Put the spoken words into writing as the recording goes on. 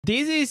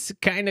This is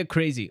kind of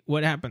crazy.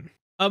 What happened?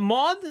 A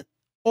mod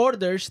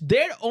orders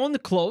their own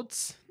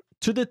clothes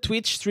to the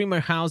Twitch streamer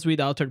house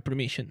without her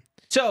permission.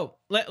 So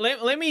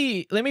let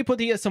me put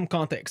here some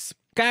context.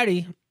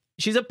 Karii,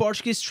 she's a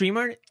Portuguese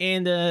streamer,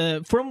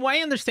 and from my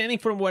understanding,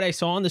 from what I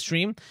saw on the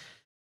stream,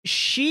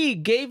 she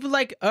gave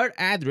like her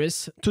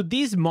address to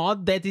this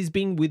mod that is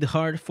being with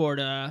her for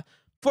a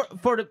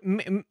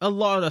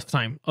lot of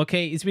time.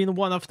 Okay, it's been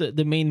one of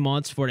the main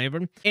mods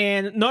forever,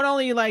 and not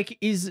only like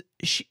is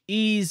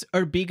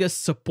her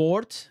biggest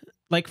support,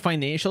 like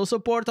financial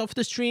support of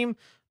the stream,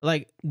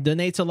 like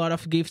donates a lot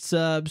of gift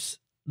subs,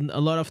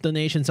 a lot of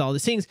donations, all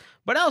these things,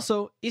 but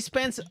also he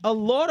spends a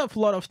lot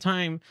of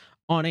time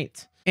on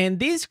it. And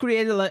this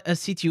created a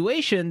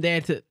situation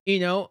that, you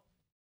know,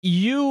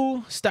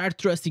 you start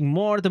trusting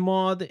more the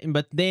mod,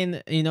 but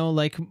then, you know,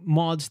 like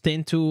mods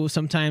tend to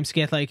sometimes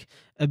get like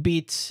a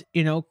bit,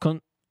 you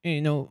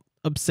know,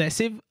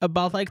 obsessive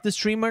about like the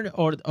streamer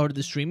or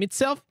the stream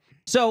itself.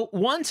 So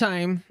one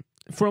time,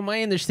 from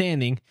my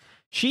understanding,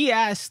 she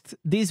asked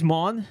this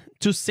mod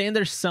to send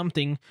her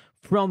something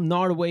from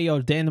Norway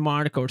or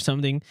Denmark or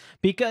something,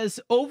 because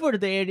over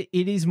there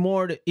it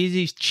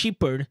is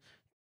cheaper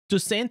to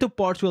send to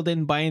Portugal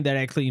than buying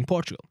directly in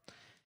Portugal.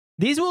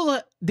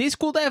 This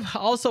could have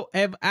also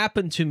have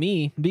happened to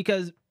me,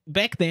 because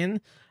back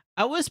then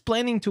I was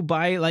planning to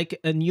buy like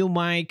a new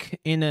mic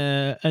and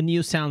a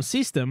new sound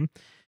system,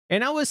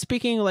 and I was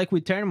speaking like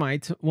with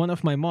Termite, one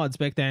of my mods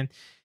back then,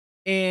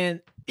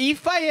 and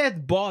if I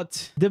had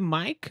bought the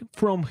mic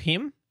from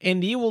him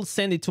and he will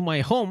send it to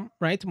my home,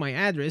 right, to my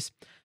address,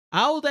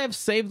 I would have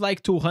saved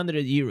like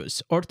 200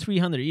 euros or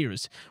 300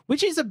 euros,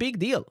 which is a big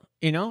deal.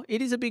 You know,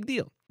 it is a big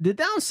deal. The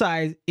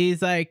downside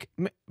is like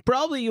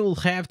probably you'll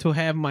have to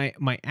have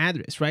my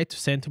address, right, to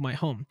send to my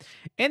home.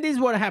 And this is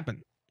what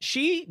happened.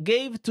 She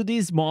gave to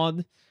this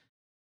mod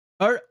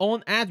her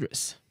own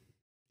address,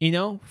 you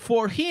know,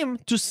 for him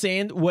to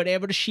send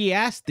whatever she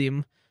asked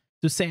him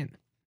to send.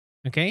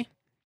 Okay.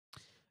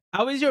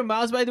 How is your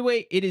mouse, by the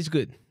way? It is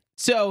good.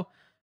 So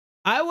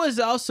I was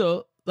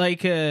also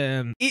like,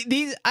 I'm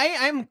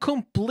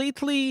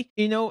completely,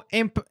 you know,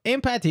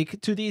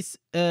 empathic to this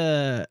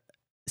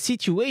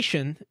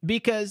situation,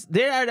 because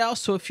there are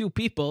also a few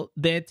people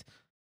that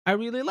I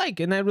really like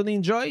and I really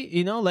enjoy,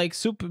 you know, like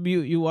Super,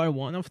 you are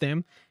one of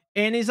them.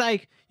 And it's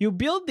like you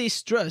build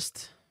this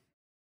trust,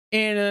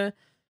 and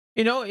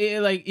you know,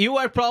 like you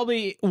are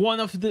probably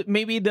one of the,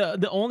 maybe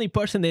the only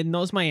person that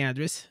knows my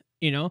address,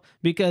 you know,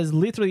 because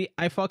literally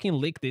I fucking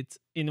leaked it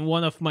in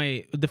one of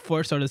the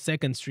first or the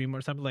second stream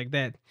or something like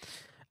that.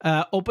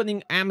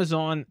 Opening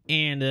Amazon,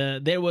 and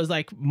there was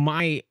like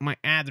my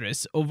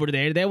address over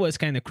there. That was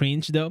kind of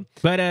cringe though.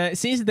 But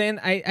since then,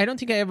 I don't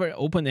think I ever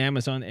opened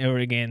Amazon ever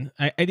again.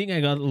 I think I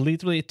got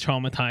literally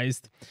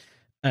traumatized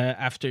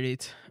after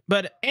it.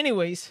 But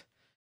anyways,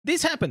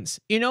 this happens.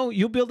 You know,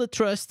 you build a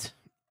trust,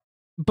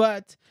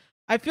 but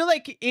I feel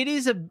like it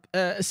is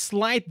a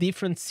slight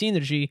different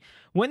synergy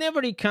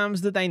whenever it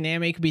comes the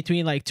dynamic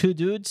between like two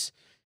dudes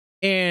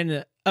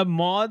and a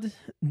mod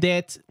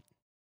that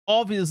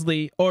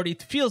obviously, or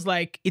it feels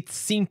like it's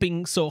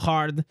simping so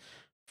hard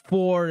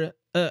for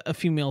a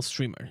female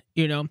streamer,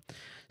 you know.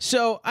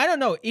 So I don't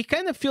know, it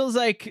kind of feels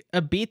like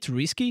a bit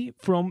risky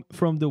from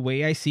the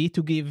way I see,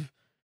 to give,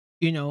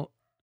 you know,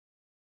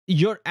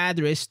 your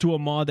address to a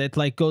mod that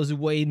like goes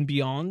way and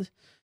beyond.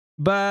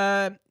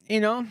 But you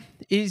know,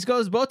 it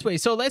goes both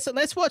ways. So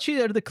let's watch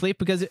either the clip,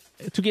 because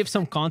to give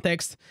some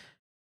context,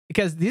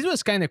 because this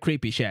was kind of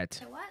creepy,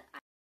 chat.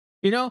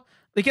 You know,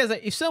 because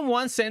if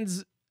someone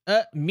sends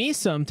me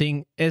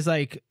something as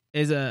like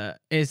as a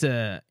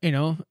you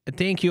know, a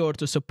thank you or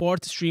to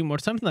support the stream or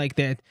something like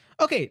that,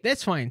 okay,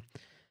 that's fine.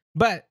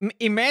 But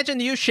imagine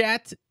you,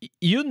 chat,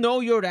 you know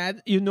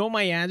you know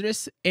my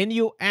address, and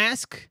you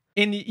ask,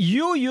 and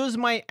you use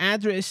my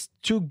address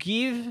to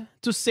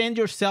send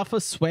yourself a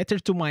sweater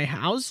to my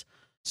house,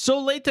 so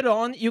later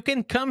on you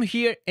can come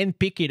here and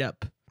pick it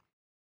up.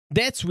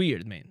 That's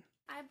weird, man.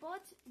 I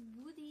bought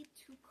Woody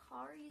to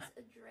Karii's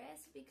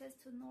address because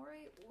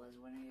Tonori was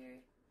one of your...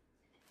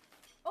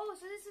 Oh,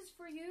 so this is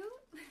for you?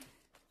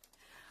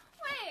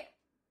 Wait,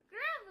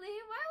 Gravely,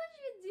 why would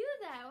you do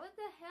that? What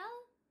the hell?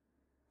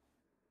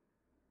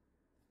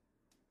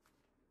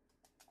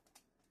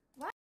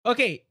 What?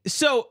 Okay,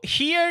 so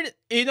here,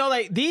 you know,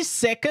 like these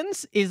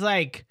seconds is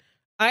like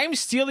I'm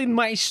still in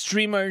my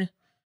streamer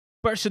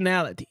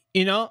personality,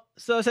 you know?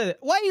 So I said,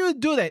 why you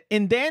do that?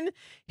 And then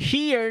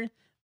here,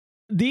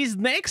 these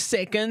next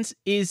seconds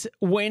is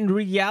when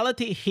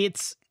reality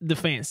hits the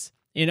fans,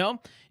 you know?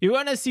 You're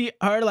gonna see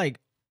her like,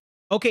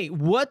 okay,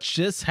 what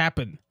just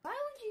happened? Why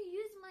would you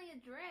use my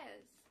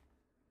address?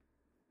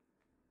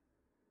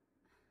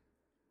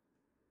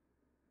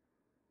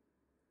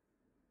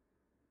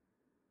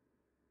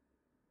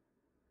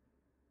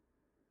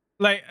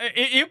 Like,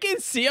 you can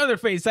see on her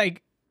face,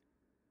 like,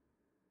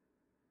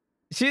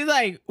 she's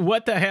like,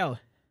 what the hell?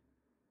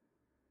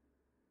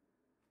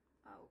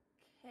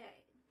 Okay,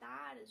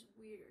 that is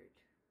weird.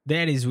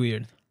 That is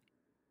weird.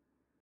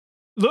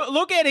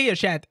 Look at here,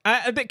 chat.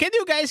 Can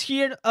you guys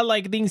hear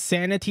like the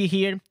insanity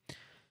here?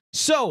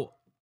 So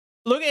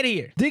look at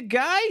here. The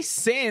guy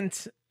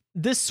sent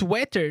the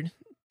sweater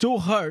to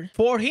her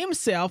for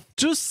himself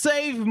to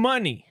save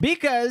money,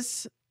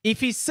 because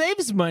if he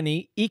saves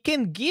money, he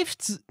can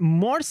gift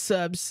more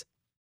subs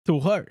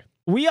to her.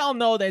 We all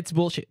know that's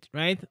bullshit,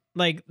 right?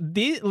 Like,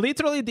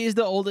 literally, this is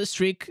the oldest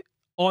trick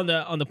on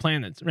the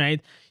planet,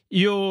 right?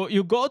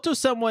 You go to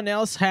someone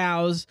else's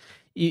house,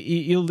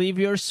 you leave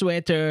your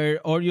sweater,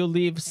 or you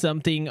leave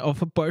something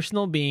of a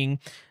personal being.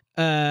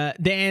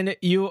 Then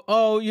you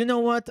know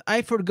what?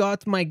 I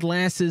forgot my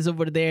glasses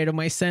over there,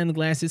 my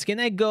sunglasses. Can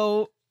I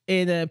go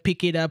and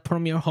pick it up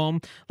from your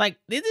home? Like,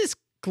 this is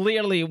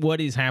clearly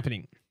what is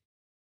happening.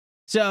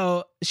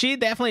 So she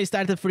definitely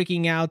started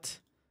freaking out.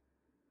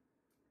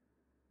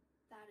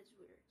 That is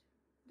weird.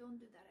 Don't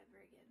do that ever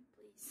again,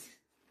 please.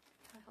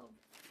 I hope.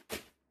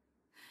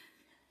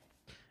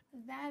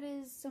 That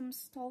is some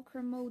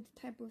stalker mode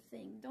type of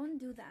thing. Don't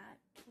do that,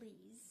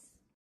 please.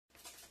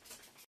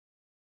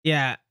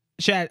 Yeah,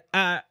 Chad,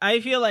 I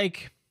feel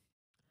like,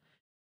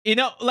 you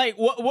know, like,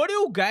 what do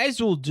you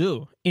guys will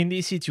do in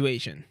this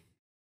situation?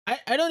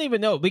 I don't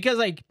even know, because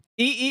like,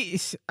 I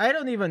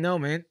don't even know,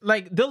 man.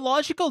 Like, the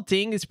logical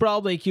thing is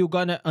probably like, you're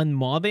gonna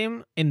unmod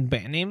him and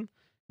ban him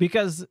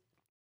because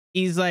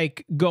he's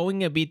like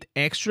going a bit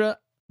extra.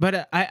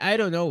 But I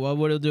don't know what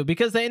would do,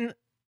 because then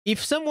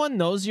if someone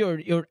knows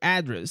your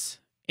address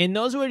and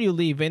knows where you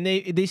live, and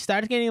they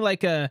start getting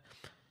like an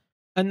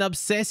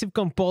obsessive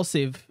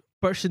compulsive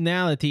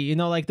personality, you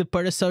know, like the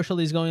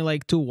parasocial is going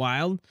like too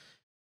wild.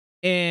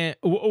 And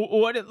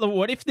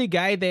what if the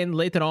guy then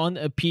later on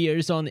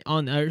appears on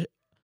her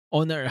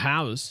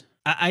house?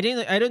 I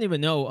don't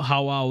even know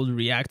how I would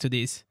react to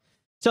this.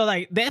 So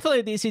like,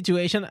 definitely this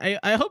situation.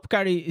 I hope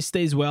Karii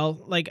stays well.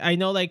 Like, I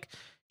know like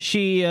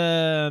she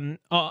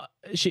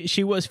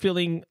was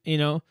feeling, you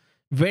know,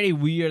 very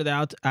weird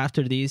out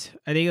after this.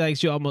 I think like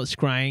she almost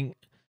crying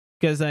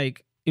because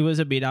like it was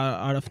a bit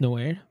out of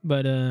nowhere.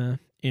 But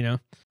you know,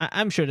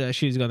 I'm sure that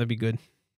she's gonna be good.